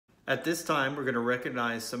At this time, we're going to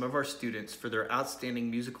recognize some of our students for their outstanding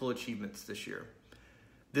musical achievements this year.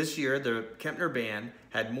 This year, the Kempner Band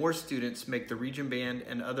had more students make the Region Band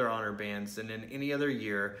and other honor bands than in any other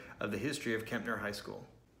year of the history of Kempner High School.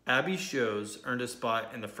 Abby Shows earned a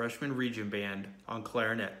spot in the Freshman Region Band on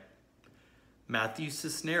clarinet. Matthew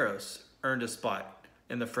Cisneros earned a spot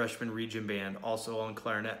in the Freshman Region Band, also on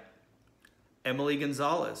clarinet. Emily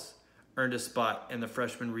Gonzalez earned a spot in the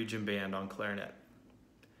Freshman Region Band on clarinet.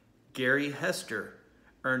 Gary Hester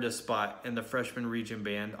earned a spot in the Freshman Region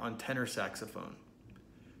Band on tenor saxophone.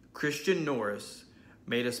 Christian Norris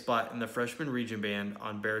made a spot in the Freshman Region Band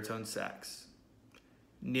on baritone sax.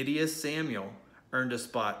 Nydia Samuel earned a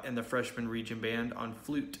spot in the Freshman Region Band on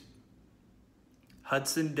flute.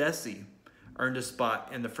 Hudson Desi earned a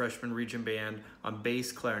spot in the Freshman Region Band on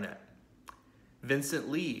bass clarinet. Vincent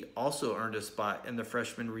Lee also earned a spot in the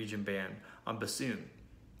Freshman Region Band on bassoon.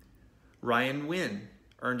 Ryan Wynn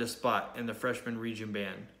earned a spot in the Freshman Region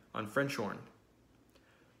Band on French horn.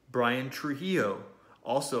 Brian Trujillo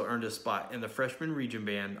also earned a spot in the Freshman Region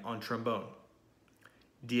Band on trombone.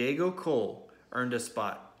 Diego Cole earned a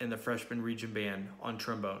spot in the Freshman Region Band on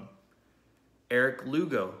trombone. Eric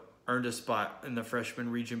Lugo earned a spot in the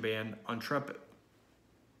Freshman Region Band on trumpet.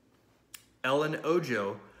 Ellen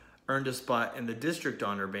Ojo earned a spot in the District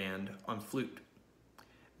Honor Band on flute.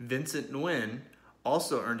 Vincent Nguyen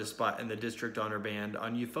also earned a spot in the District Honor Band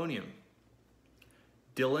on euphonium.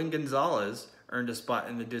 Dylan Gonzalez earned a spot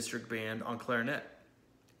in the District Band on clarinet.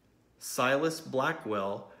 Silas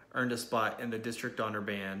Blackwell earned a spot in the District Honor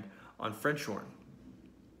Band on French horn.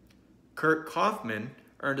 Kurt Kaufman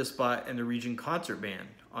earned a spot in the Region Concert Band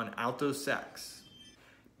on alto sax.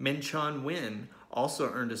 Minchan Nguyen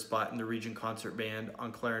also earned a spot in the Region Concert Band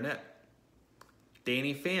on clarinet.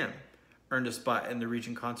 Danny Pham earned a spot in the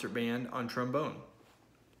Region Concert Band on trombone.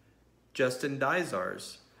 Justin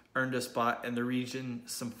Dysars earned a spot in the Region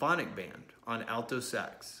Symphonic Band on alto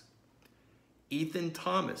sax. Ethan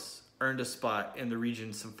Thomas earned a spot in the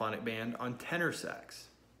Region Symphonic Band on tenor sax.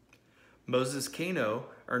 Moses Kano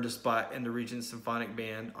earned a spot in the Region Symphonic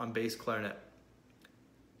Band on bass clarinet.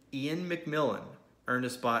 Ian McMillan earned a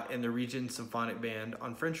spot in the Region Symphonic Band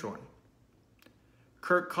on French horn.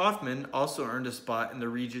 Kurt Kaufman also earned a spot in the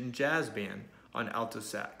Region Jazz Band on alto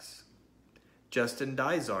sax. Justin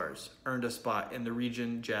Dysars earned a spot in the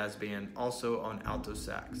Region Jazz Band, also on alto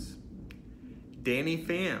sax. Danny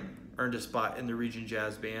Pham earned a spot in the Region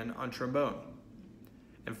Jazz Band on trombone.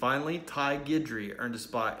 And finally, Ty Guidry earned a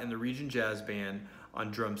spot in the Region Jazz Band on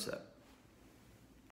drum set.